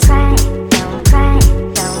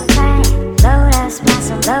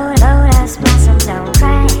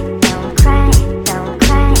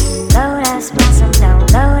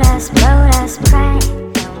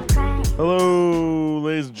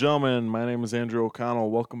is Andrew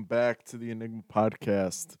O'Connell. Welcome back to the Enigma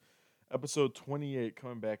Podcast, episode 28,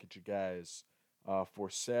 coming back at you guys for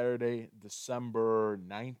Saturday, December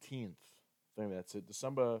 19th. I think that's it,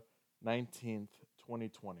 December 19th,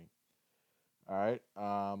 2020. All right.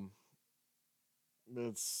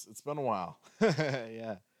 It's been a while.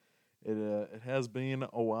 Yeah, it has been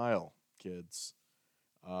a while, kids.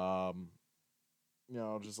 Um,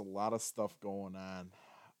 just a lot of stuff going on.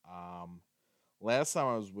 Last time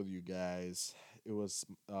I was with you guys, it was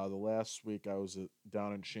the last week I was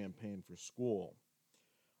down in Champaign for school,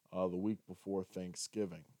 the week before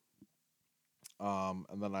Thanksgiving. And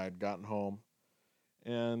then I had gotten home,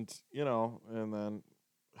 and then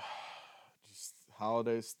just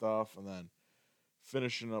holiday stuff, and then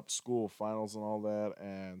finishing up school, finals and all that,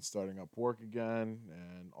 and starting up work again,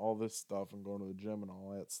 and all this stuff, and going to the gym and all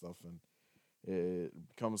that stuff, and it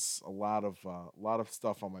becomes a lot of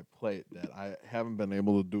stuff on my plate that I haven't been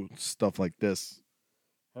able to do stuff like this.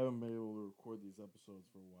 Haven't been able to record these episodes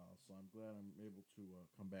for a while, so I'm glad I'm able to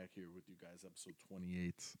come back here with you guys, episode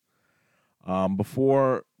 28.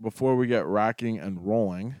 Before we get rocking and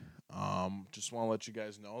rolling, just want to let you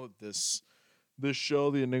guys know that this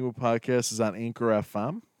show, the Enigma Podcast, is on Anchor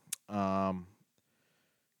FM.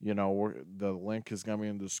 The link is gonna be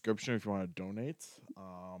in the description if you want to donate.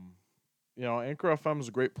 Anchor FM is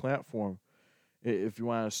a great platform if you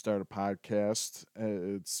want to start a podcast.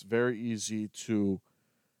 It's very easy to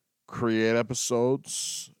create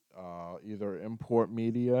episodes, either import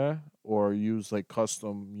media or use like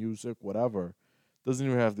custom music, whatever. Doesn't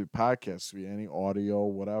even have to be podcast, it can be any audio,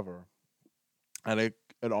 whatever. And it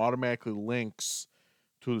automatically links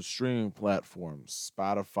to the streaming platforms,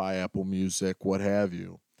 Spotify, Apple Music, what have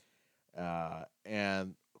you.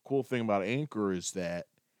 And the cool thing about Anchor is that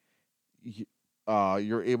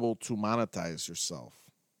you're able to monetize yourself.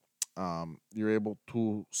 You're able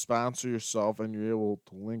to sponsor yourself, and you're able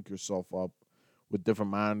to link yourself up with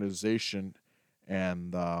different monetization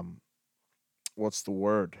and what's the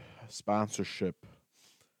word? Sponsorship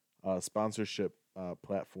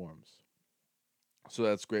platforms. So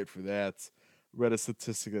that's great for that. Read a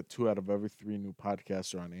statistic that 2 out of every 3 new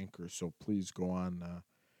podcasts are on Anchor. So please go on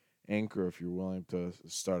Anchor if you're willing to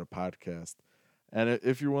start a podcast. And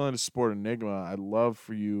if you're willing to support Enigma, I'd love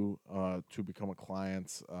for you to become a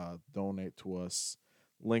client, donate to us.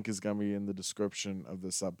 Link is going to be in the description of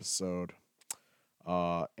this episode.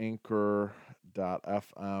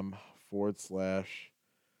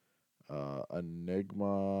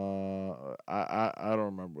 Anchor.fm/Enigma. I don't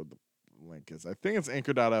remember what the link is. I think it's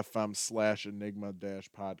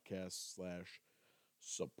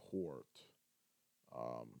anchor.fm/Enigma-podcast/support.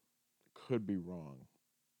 Could be wrong,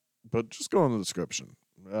 but just go in the description.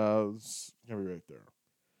 It's gonna be right there.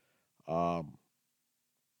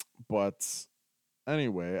 But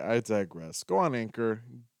anyway, I digress. Go on Anchor,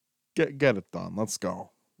 get it done. Let's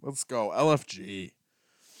go. LFG.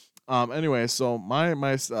 Anyway, so my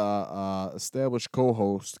established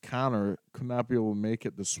co-host Connor could not be able to make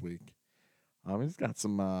it this week. He's got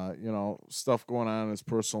some stuff going on in his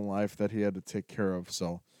personal life that he had to take care of.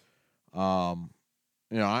 So, I'm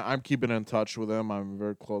keeping in touch with him. I'm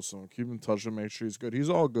very close to him. Keep in touch with him, make sure he's good. He's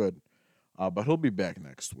all good, but he'll be back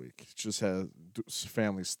next week. He just has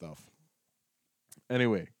family stuff.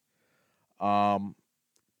 Anyway,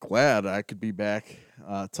 glad I could be back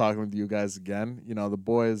talking with you guys again. The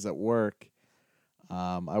boys at work.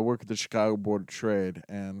 I work at the Chicago Board of Trade,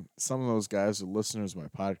 and some of those guys are listeners of my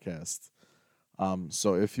podcast.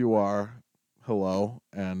 So if you are, hello,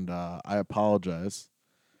 and I apologize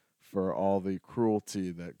for all the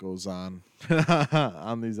cruelty that goes on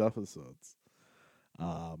on these episodes.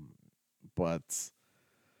 But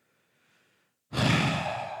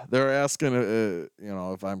they're asking,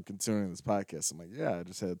 if I'm continuing this podcast. I'm like, yeah, I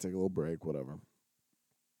just had to take a little break, whatever.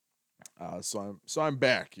 So I'm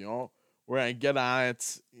back. We're gonna get on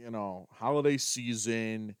it. Holiday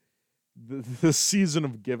season, the season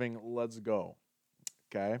of giving. Let's go.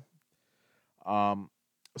 Okay.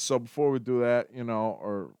 So before we do that,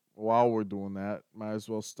 or while we're doing that, might as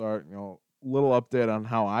well start, little update on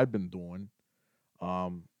how I've been doing. I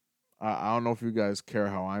don't know if you guys care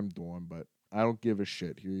how I'm doing, but I don't give a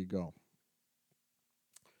shit. Here you go.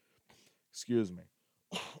 Excuse me.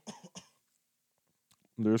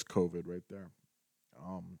 There's COVID right there.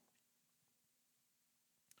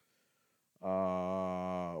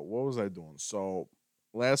 What was I doing? So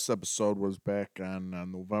last episode was back on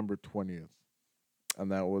November 20th,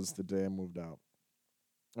 and that was the day I moved out.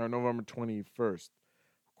 Or November 21st.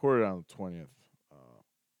 Recorded on the 20th.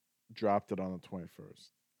 Dropped it on the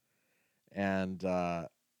 21st. And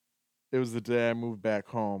it was the day I moved back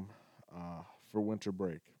home for winter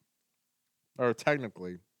break. or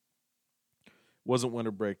technically wasn't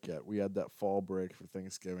winter break yet. We had that fall break for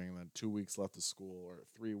Thanksgiving, and then 2 weeks left of school, or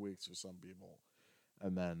 3 weeks for some people,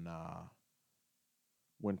 and then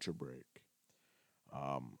winter break.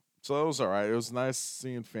 So it was all right. It was nice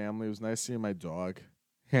seeing family. It was nice seeing my dog,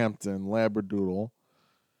 Hampton Labradoodle.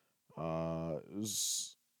 It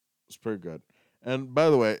was pretty good. And by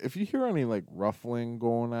the way, if you hear any like ruffling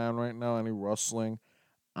going on right now, any rustling,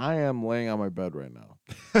 I am laying on my bed right now.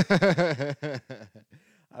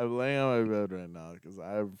 I'm laying on my bed right now because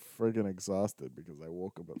I'm friggin' exhausted because I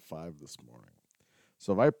woke up at 5 this morning.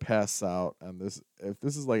 So if I pass out and if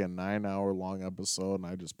this is like a 9 hour long episode and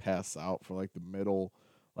I just pass out for like the middle,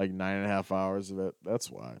 like 9.5 hours of it, that's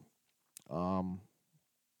why. Um,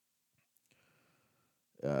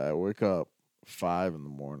 yeah, I wake up 5 in the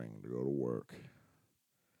morning to go to work,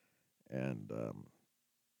 and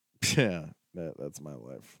yeah, that's my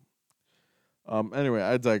life. Anyway,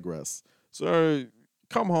 I digress. So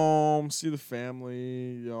come home, see the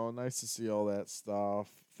family. Nice to see all that stuff.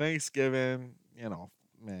 Thanksgiving,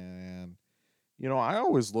 man. I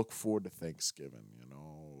always look forward to Thanksgiving.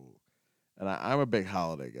 And I'm a big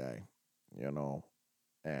holiday guy. You know,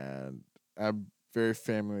 and I'm very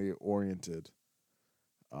family oriented.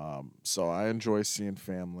 So I enjoy seeing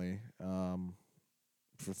family.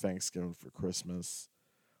 For Thanksgiving, for Christmas.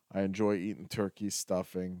 I enjoy eating turkey,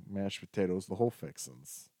 stuffing, mashed potatoes, the whole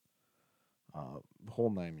fixins, the whole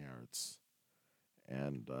 9 yards,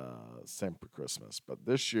 and same for Christmas. But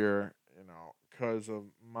this year, because of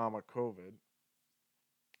Mama COVID,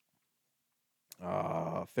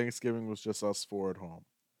 Thanksgiving was just us four at home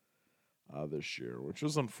this year, which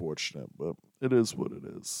is unfortunate, but it is what it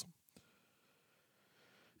is.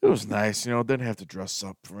 It was nice, didn't have to dress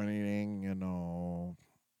up for anything.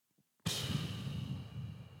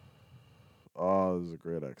 Oh, there's a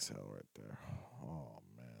great exhale right there. Oh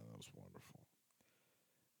man, that was wonderful.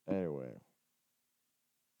 Anyway,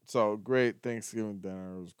 so great Thanksgiving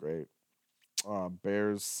dinner. It was great.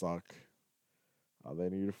 Bears suck. They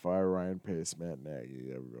need to fire Ryan Pace, Matt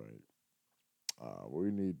Nagy, everybody.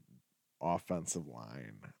 We need offensive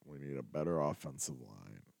line. We need a better offensive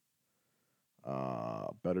line.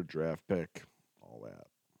 Better draft pick. All that.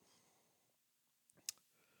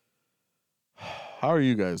 How are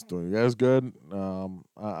you guys doing? You guys good?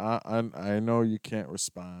 I know you can't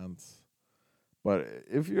respond, but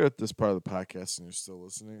if you're at this part of the podcast and you're still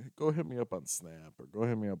listening, go hit me up on Snap or go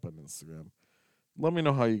hit me up on Instagram. Let me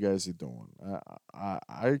know how you guys are doing.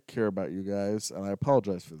 I care about you guys, and I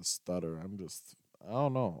apologize for the stutter. I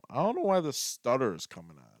don't know. I don't know why the stutter is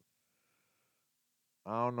coming on.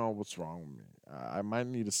 I don't know what's wrong with me. I might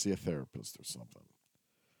need to see a therapist or something.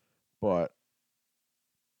 But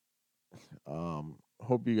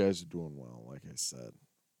hope you guys are doing well, like I said.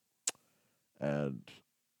 And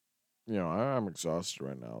I'm exhausted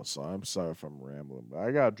right now, so I'm sorry if I'm rambling. But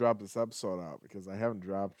I gotta drop this episode out because I haven't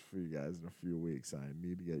dropped for you guys in a few weeks. I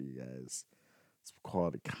need to get you guys some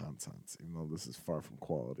quality content, even though this is far from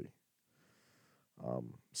quality.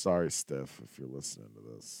 Sorry, Steph, if you're listening to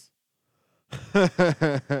this.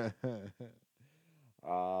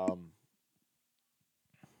 um,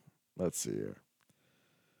 let's see here.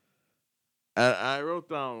 And I wrote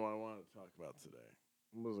down what I wanted to talk about today.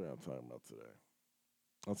 What was I going to talk about today?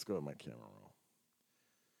 Let's go to my camera roll.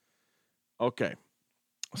 Okay.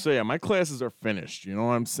 So yeah, my classes are finished. You know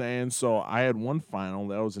what I'm saying? So I had one final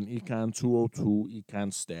that was an Econ 202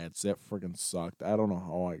 Econ Stats. That freaking sucked. I don't know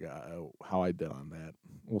how I did on that.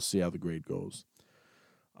 We'll see how the grade goes.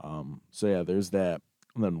 So yeah, there's that.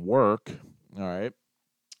 And then work. All right.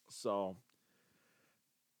 So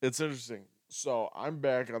it's interesting. So I'm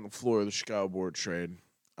back on the floor of the Chicago Board Trade.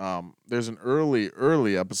 There's an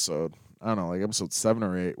early episode. I don't know, like episode 7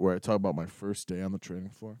 or 8, where I talk about my first day on the trading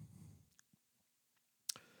floor.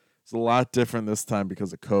 It's a lot different this time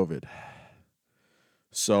because of COVID.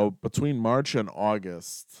 So between March and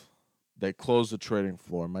August, they closed the trading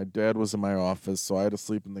floor. My dad was in my office, so I had to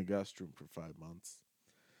sleep in the guest room for 5 months.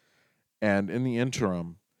 And in the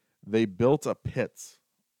interim, they built a pit.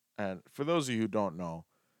 And for those of you who don't know,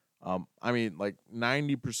 like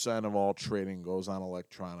 90% of all trading goes on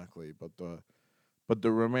electronically, but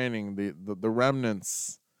the remaining the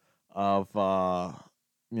remnants of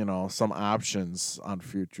some options on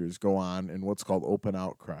futures go on in what's called open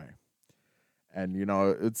outcry. And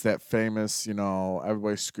it's that famous,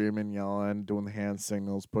 everybody screaming, yelling, doing the hand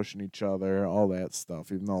signals, pushing each other, all that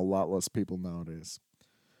stuff, even though a lot less people nowadays.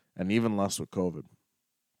 And even less with COVID.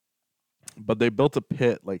 But they built a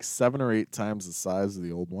pit like 7 or 8 times the size of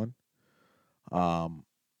the old one.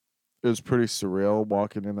 It was pretty surreal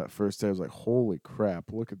walking in that first day. I was like, holy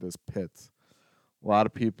crap, look at this pit. A lot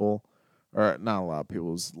of people or not a lot of people,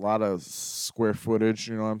 it was a lot of square footage,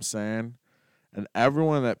 you know what I'm saying? And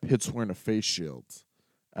everyone in that pit's wearing a face shield.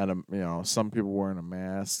 And, some people wearing a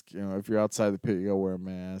mask. If you're outside the pit, you gotta wear a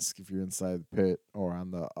mask. If you're inside the pit or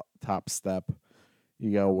on the top step,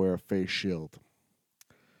 you gotta wear a face shield.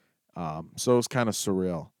 So it's kind of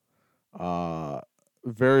surreal. Uh,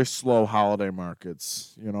 Very slow holiday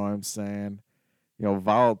markets. You know what I'm saying?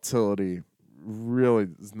 Volatility really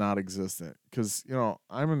is not existent because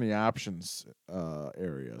I'm in the options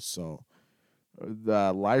area, so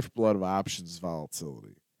the lifeblood of options is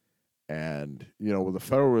volatility. And with the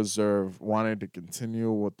Federal Reserve wanting to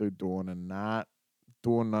continue what they're doing and not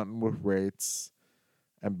doing nothing with rates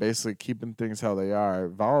and basically keeping things how they are,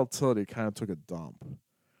 volatility kind of took a dump.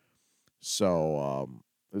 So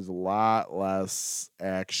there's a lot less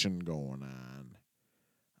action going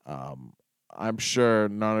on. I'm sure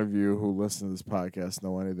none of you who listen to this podcast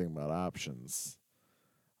know anything about options.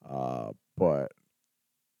 But,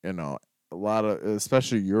 a lot of,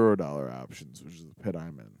 especially Eurodollar options, which is the pit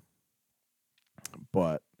I'm in.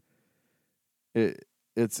 But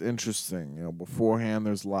it's interesting. Beforehand,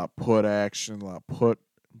 there's a lot of put action, a lot of put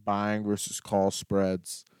buying versus call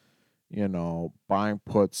spreads. Buying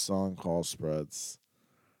puts, selling call spreads.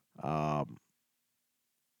 To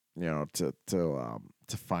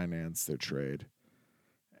finance their trade.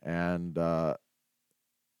 And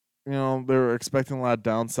they're expecting a lot of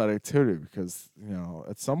downside activity because,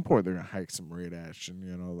 at some point they're gonna hike some rate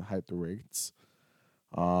action, hike the rates.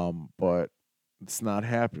 But it's not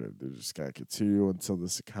happening. They're just gonna continue until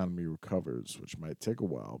this economy recovers, which might take a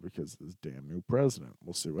while because of this damn new president.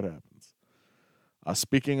 We'll see what happens.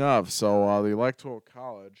 Speaking of, so the Electoral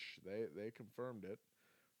College, they confirmed it,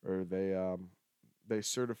 or they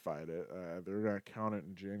certified it. They're gonna count it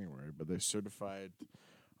in January, but they certified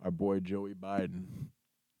our boy Joey Biden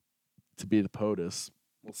to be the POTUS.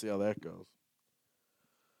 We'll see how that goes.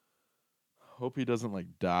 Hope he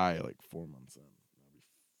doesn't die 4 months in.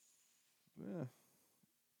 Yeah,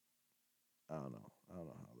 I don't know. I don't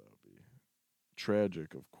know how that would be.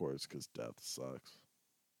 Tragic, of course, because death sucks.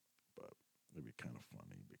 But it'd be kind of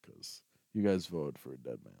funny because you guys voted for a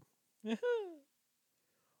dead man.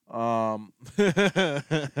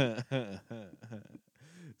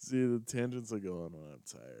 See, the tangents are going when I'm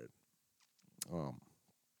tired.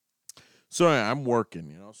 So yeah, I'm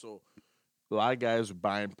working, so a lot of guys are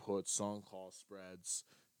buying puts, selling call spreads,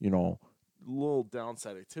 little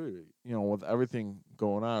downside activity. With everything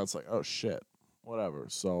going on, it's like, oh shit, whatever.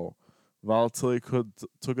 So volatility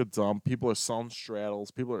took a dump. People are selling straddles.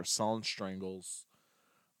 People are selling strangles.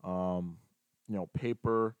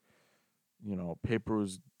 Paper. Paper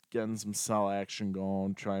was getting some sell action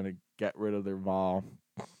going, trying to get rid of their vol.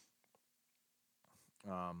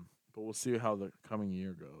 But we'll see how the coming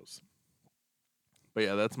year goes. But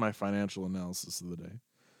yeah, that's my financial analysis of the day.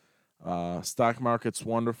 Stock market's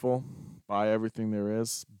wonderful. Buy everything there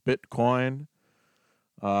is. Bitcoin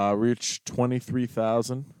reached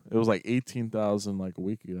 23,000. It was like 18,000 like a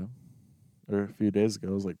week ago. Or a few days ago.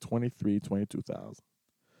 It was like 22,000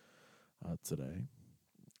 today.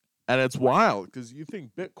 And it's wild because you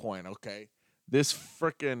think Bitcoin, okay, this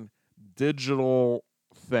freaking digital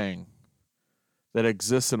thing that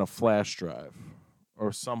exists in a flash drive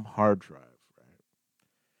or some hard drive, right?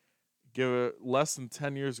 Give it less than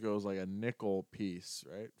 10 years ago, it was like a nickel piece,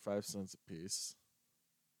 right? 5 cents a piece.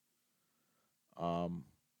 So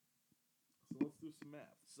let's do some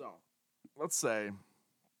math. So let's say,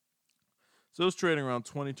 so it's trading around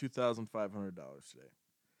 $22,500 today.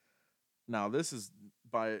 Now, this is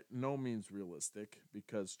by no means realistic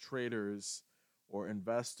because traders or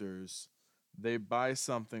investors, they buy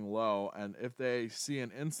something low, and if they see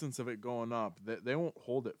an instance of it going up, they won't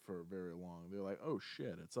hold it for very long. They're like, oh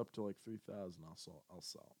shit, it's up to like 3,000. I'll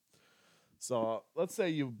sell. So let's say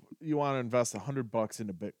you want to invest $100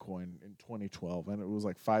 into Bitcoin in 2012, and it was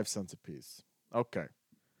like 5 cents a piece. Okay,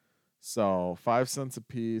 so 5 cents a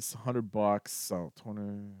piece, $100. So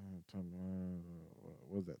 20, what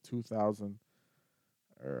was that? 2,000.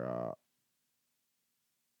 Or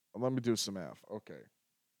let me do some math. Okay.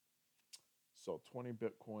 So 20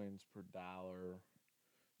 bitcoins per dollar.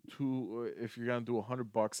 If you're gonna do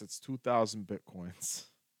 $100, it's 2,000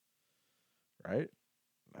 bitcoins. Right?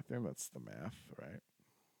 I think that's the math, right?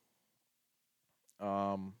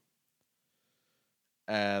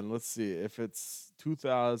 And let's see, if it's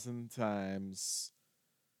 2,000 times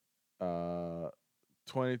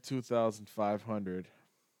 22,500.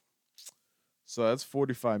 So that's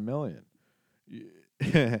 45 million.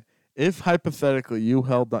 If hypothetically you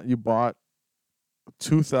bought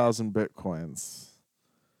 2,000 bitcoins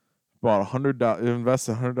Bought $100,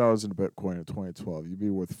 invested $100 into Bitcoin in 2012, you'd be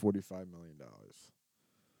worth $45 million.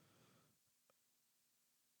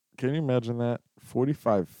 Can you imagine that?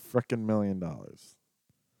 45 freaking $1 million.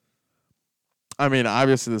 I mean,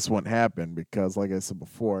 obviously this wouldn't happen because, like I said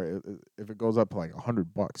before, if it goes up to like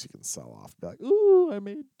 $100, you can sell off. Be like, ooh, I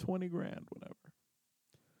made 20 grand, whatever.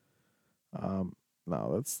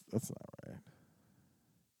 No, that's not right.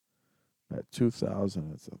 At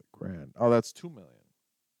 2,000, it's a grand. Oh, that's 2 million.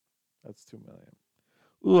 That's 2 million.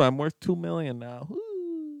 Ooh, I'm worth 2 million now.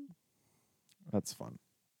 Ooh, that's fun.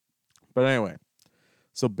 But anyway,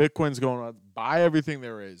 so Bitcoin's going on. Buy everything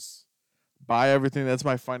there is. Buy everything. That's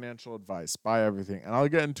my financial advice. Buy everything. And I'll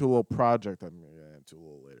get into a little project I'm going to get into a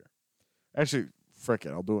little later. Actually, frick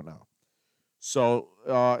it. I'll do it now. So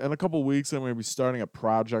in a couple of weeks, I'm going to be starting a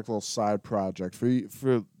project, a little side project.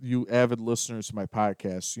 For you avid listeners to my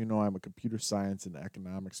podcast, you know I'm a computer science and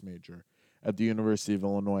economics major at the University of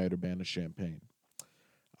Illinois at Urbana-Champaign.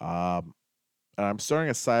 And I'm starting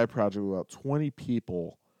a side project with about 20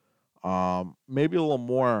 people, maybe a little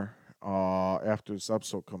more after this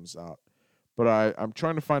episode comes out. But I'm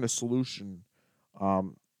trying to find a solution.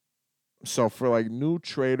 So for like new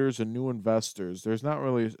traders and new investors, there's not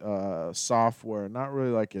really software, not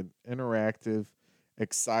really like an interactive,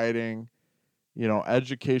 exciting,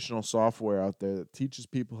 educational software out there that teaches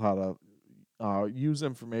people how to use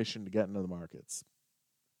information to get into the markets.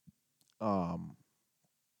 So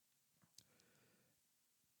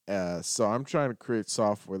I'm trying to create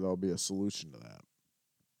software that'll be a solution to that.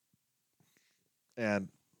 And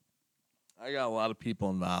I got a lot of people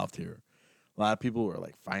involved here. A lot of people who are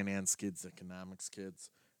like finance kids, economics kids,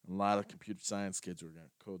 and a lot of computer science kids who are going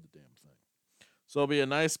to code the damn thing. So it'll be a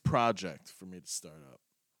nice project for me to start up.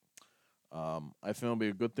 I think it'll be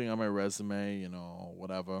a good thing on my resume,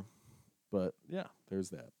 whatever. But yeah, there's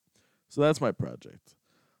that. So that's my project.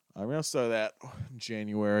 I'm going to start that in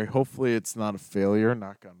January. Hopefully it's not a failure,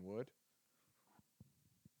 knock on wood.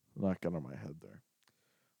 Knock on my head there.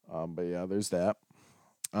 But yeah, there's that.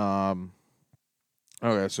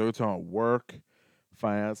 Okay, so we're talking about work,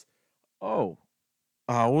 finance. Oh,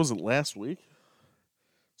 what was it, last week?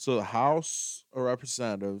 So the House of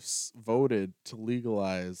Representatives voted to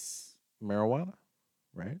legalize marijuana,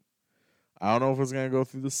 right? I don't know if it's going to go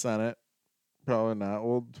through the Senate. Probably not.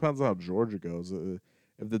 Well, it depends on how Georgia goes. If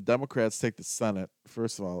the Democrats take the Senate,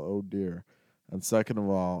 first of all, oh dear. And second of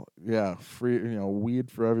all, yeah, free, weed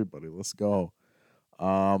for everybody. Let's go.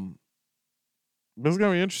 This is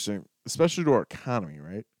going to be interesting, especially to our economy,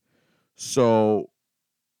 right? So,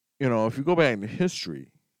 if you go back in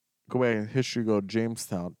history, go to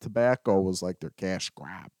Jamestown, tobacco was like their cash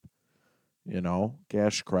crop.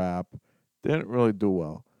 Cash crop. Didn't really do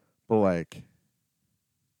well. But, like,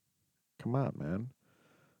 come on, man.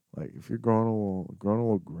 Like, if you're growing a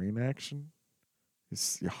little green action,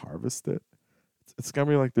 you harvest it, it's going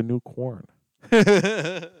to be like the new corn.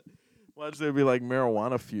 Watch there be like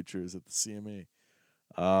marijuana futures at the CME.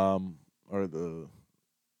 Or the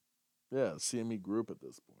CME group at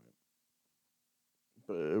this point.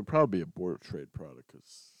 But it would probably be a border trade product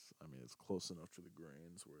because, it's close enough to the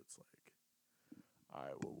grains where it's like, all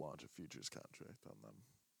right, we'll launch a futures contract on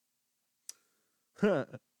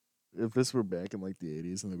them. If this were back in like the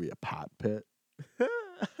 80s and there'd be a pot pit,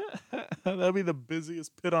 that'd be the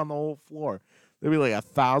busiest pit on the whole floor. There'd be like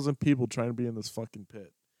 1,000 people trying to be in this fucking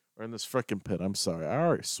pit. Or in this frickin' pit. I'm sorry. I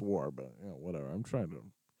already swore, but whatever. I'm trying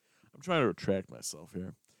to retract myself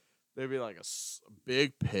here. There'd be like a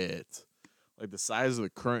big pit, like the size of the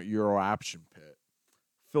current Euro option pit,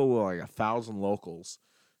 filled with like 1,000 locals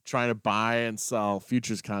trying to buy and sell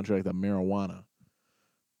futures contract on marijuana.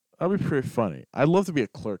 That'd be pretty funny. I'd love to be a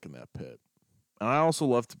clerk in that pit. And I also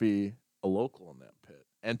love to be a local in that pit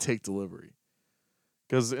and take delivery.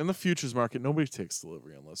 Because in the futures market, nobody takes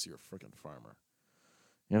delivery unless you're a freaking farmer.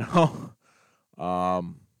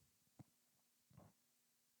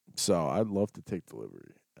 So I'd love to take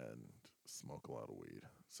delivery and smoke a lot of weed.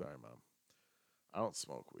 Sorry, Mom. I don't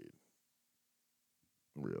smoke weed.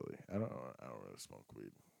 Really. I don't really smoke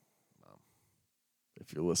weed. Mom.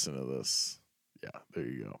 If you listen to this, yeah, there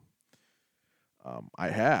you go. I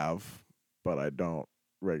have, but I don't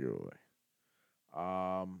regularly.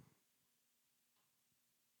 What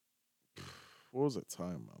was it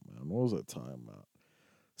time about, man? What was it time about?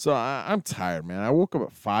 So I'm tired, man. I woke up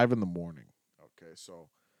at 5 in the morning. Okay, so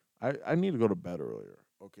I need to go to bed earlier.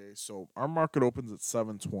 Okay, so our market opens at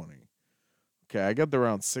 7:20. Okay, I get there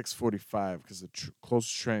around 6:45 because the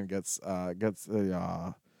closest train gets I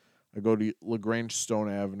go to LaGrange Stone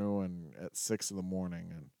Avenue at 6 in the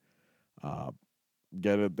morning and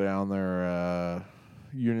get it down there.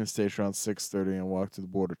 Union Station around 6:30 and walk to the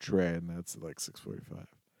border tray, and that's at like 6:45.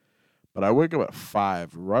 But I wake up at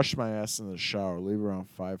 5, rush my ass in the shower, leave around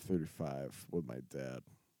 5:35 with my dad.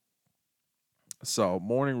 So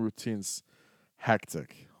morning routine's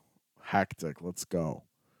hectic, hectic. Let's go.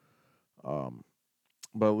 Um,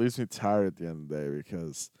 but it leaves me tired at the end of the day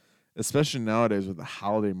because, especially nowadays with the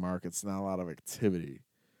holiday markets, not a lot of activity.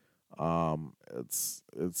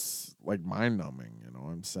 It's like mind numbing. You know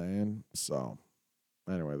what I'm saying? So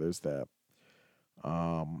anyway, there's that.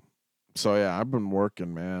 Um, so yeah, I've been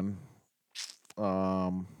working, man.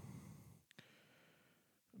 Um,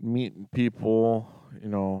 Meeting people,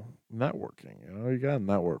 networking. You gotta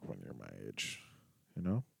network when you're my age. You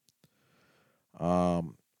know.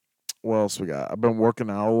 What else we got? I've been working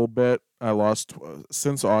out a little bit. I lost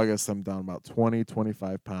since August. I'm down about 20,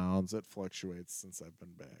 25 pounds. It fluctuates since I've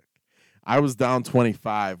been back. I was down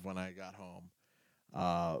 25 when I got home.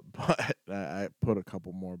 But I put a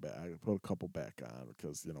couple more back. I put a couple back on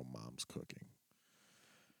because mom's cooking.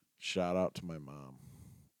 Shout out to my mom,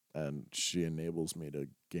 and she enables me to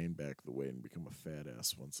gain back the weight and become a fat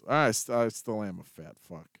ass once. I still am a fat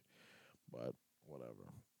fuck, but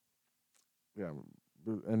whatever. Yeah,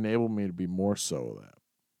 enable me to be more so that.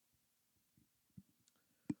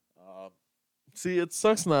 Uh, See, it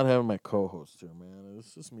sucks not having my co-host here, man.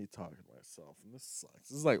 It's just me talking to myself, and this sucks.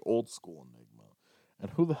 This is like old school Enigma,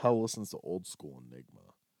 and who the hell listens to old school Enigma?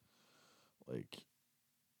 Like,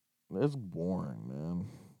 it's boring, man.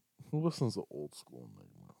 Who listens to old school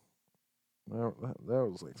Enigma? That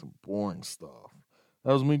was like some boring stuff.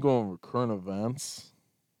 That was me going over current events.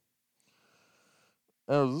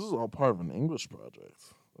 This is all part of an English project.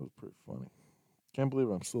 That was pretty funny. Can't believe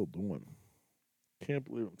I'm still doing. Can't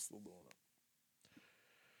believe I'm still doing it.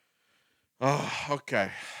 Oh,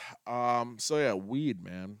 okay. So yeah, weed,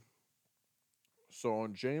 man. So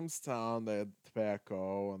in Jamestown, they had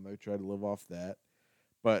tobacco, and they tried to live off that.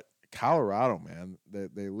 But Colorado, man,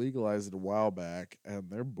 they legalized it a while back, and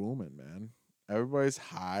they're booming, man. Everybody's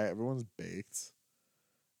high, everyone's baked,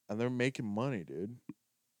 and they're making money, dude.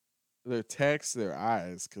 They're taxed their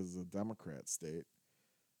eyes because it's a Democrat state,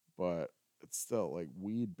 but it's still like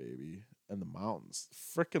weed, baby, and the mountains.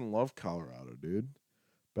 Freaking love Colorado, dude.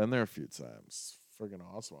 Been there a few times. Freaking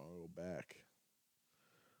awesome. I'll go back.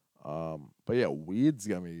 But yeah, weed's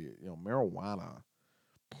gonna be, marijuana.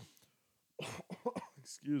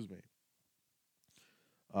 Excuse me.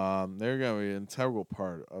 They're gonna be an integral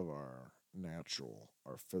part of our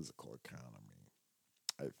physical economy.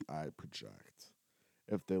 I project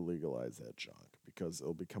if they legalize that junk because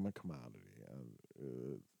it'll become a commodity and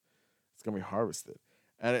it's gonna be harvested,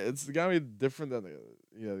 and it's gonna be different than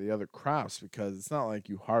the other crops because it's not like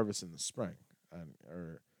you harvest in the spring and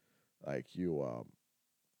or like you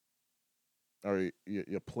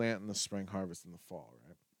plant in the spring, harvest in the fall,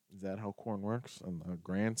 right? Is that how corn works and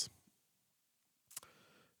grains?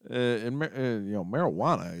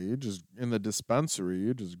 Marijuana, you just in the dispensary,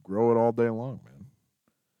 you just grow it all day long, man.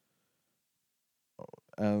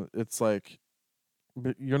 And it's like,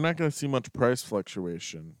 but you're not going to see much price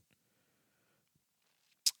fluctuation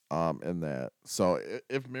in that. So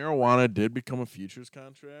if marijuana did become a futures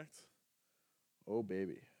contract, oh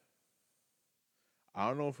baby, I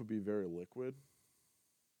don't know if it'd be very liquid,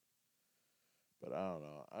 but I don't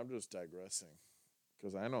know. I'm just digressing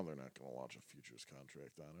because I know they're not going to launch a futures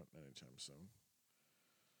contract on it anytime soon.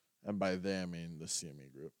 And by they, I mean the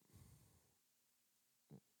CME group,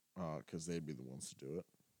 because they'd be the ones to do it.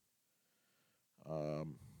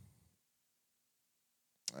 Um,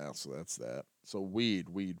 yeah, so that's that. So weed,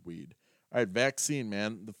 weed, weed. All right, vaccine,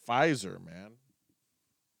 man. The Pfizer, man.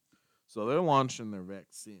 So they're launching their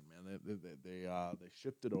vaccine, man. They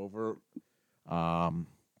shipped it over. Um,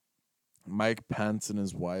 Mike Pence and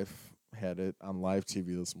his wife had it on live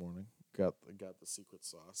TV this morning. Got the secret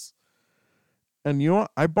sauce. And you know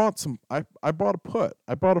what? I bought a put.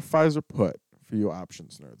 I bought a Pfizer put for you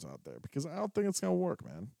options nerds out there because I don't think it's gonna work,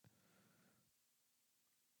 man.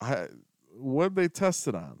 I What did they test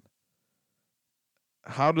it on?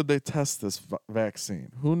 How did they test this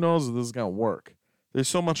vaccine? Who knows if this is gonna work? There's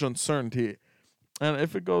so much uncertainty, and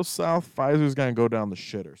if it goes south, Pfizer's gonna go down the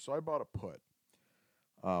shitter. So I bought a put.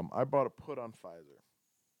 I bought a put on Pfizer.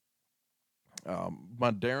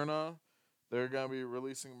 Moderna, they're gonna be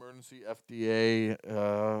releasing emergency FDA,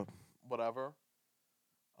 whatever.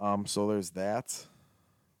 So there's that.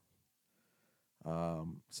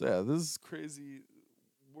 So yeah, this is crazy.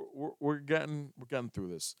 We're getting through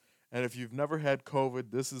this. And if you've never had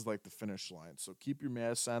COVID, this is like the finish line. So keep your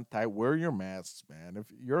masks on tight. Wear your masks, man. If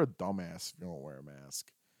you're a dumbass if you don't wear a mask,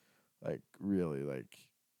 like really, like,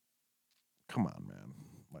 come on, man.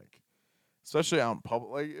 Like, especially out in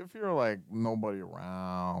public. Like if you're like nobody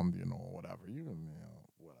around, whatever, you can,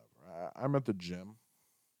 whatever. I'm at the gym.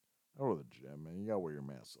 I go to the gym, man. You gotta wear your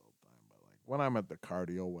mask all the time. But like when I'm at the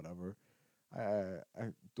cardio, whatever, I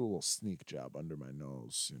do a little sneak job under my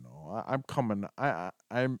nose. I'm coming.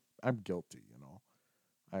 I'm guilty.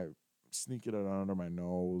 I sneak it under my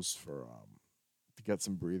nose for to get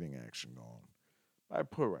some breathing action going. I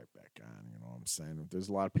put it right back on. You know what I'm saying? If there's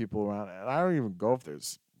a lot of people around, and I don't even go if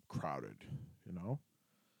there's crowded.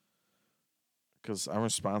 Because I'm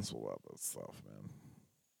responsible about that stuff, man.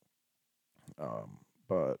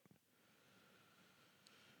 But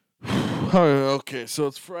okay, so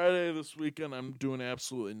it's Friday this weekend. I'm doing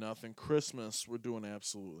absolutely nothing. Christmas, we're doing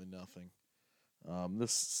absolutely nothing.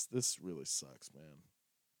 This really sucks, man.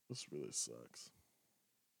 This really sucks.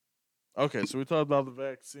 Okay, so we talked about the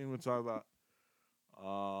vaccine. We talked about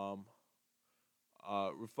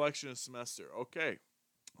reflection of semester. Okay,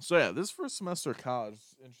 so yeah, this first semester of college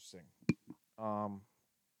is interesting.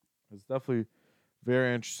 It's definitely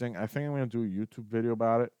very interesting. I think I'm gonna do a YouTube video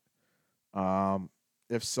about it.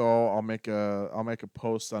 If so, I'll make a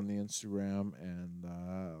post on the Instagram and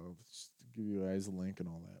I'll just give you guys a link and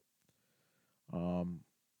all that.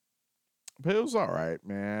 But it was all right,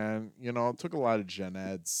 man. It took a lot of gen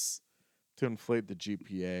eds to inflate the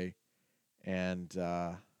GPA, and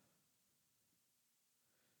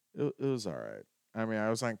it was all right. I mean, I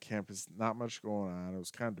was on campus, not much going on. It was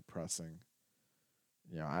kind of depressing.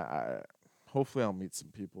 I hopefully I'll meet some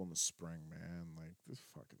people in the spring, man. Like this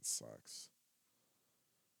fucking sucks.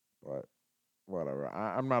 But whatever.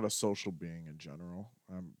 I'm not a social being in general.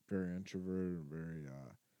 I'm very introverted,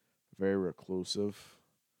 very reclusive,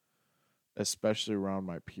 especially around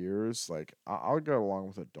my peers. Like I'll get along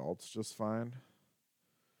with adults just fine,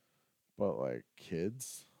 but like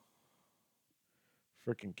kids,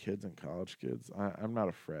 freaking kids and college kids, I'm not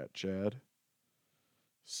a frat Chad,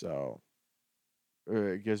 so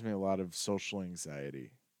it gives me a lot of social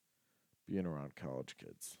anxiety being around college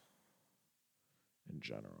kids in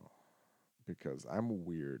general because I'm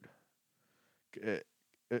weird.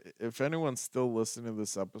 If anyone's still listening to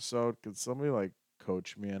this episode, could somebody like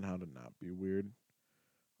coach me on how to not be weird?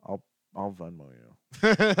 I'll Venmo you.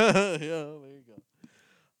 Yeah, there you go.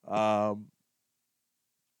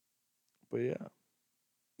 But yeah,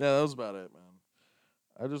 that was about it, man.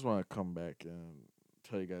 I just want to come back and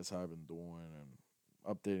tell you guys how I've been doing and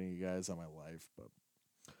updating you guys on my life. But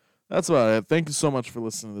that's about it. Thank you so much for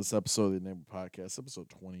listening to this episode of the Neighbor Podcast, episode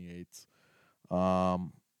 28.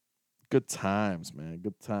 Good times, man.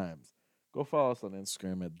 Good times. Go follow us on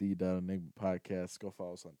Instagram at the.enigma podcast. Go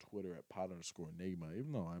follow us on Twitter at pod_enigma,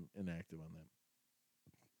 even though I'm inactive on that.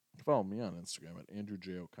 Follow me on Instagram at Andrew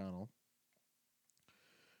J. O'Connell.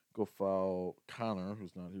 Go follow Connor,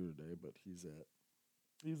 who's not here today, but he's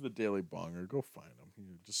the Daily Bonger. Go find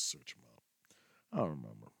him. Just search him up. I don't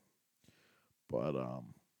remember. But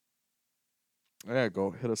yeah,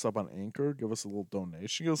 go hit us up on Anchor. Give us a little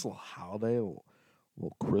donation. Give us a little holiday, a little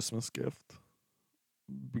Christmas gift.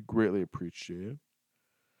 Be greatly appreciated.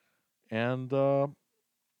 And other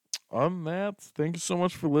than that, thank you so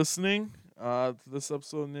much for listening to this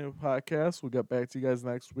episode of the new podcast. We'll get back to you guys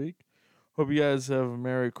next week. Hope you guys have a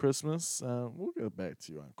Merry Christmas. We'll get back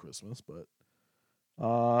to you on Christmas, but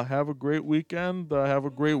have a great weekend. Have a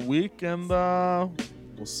great week, and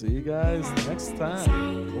we'll see you guys next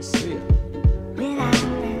time. We'll see you.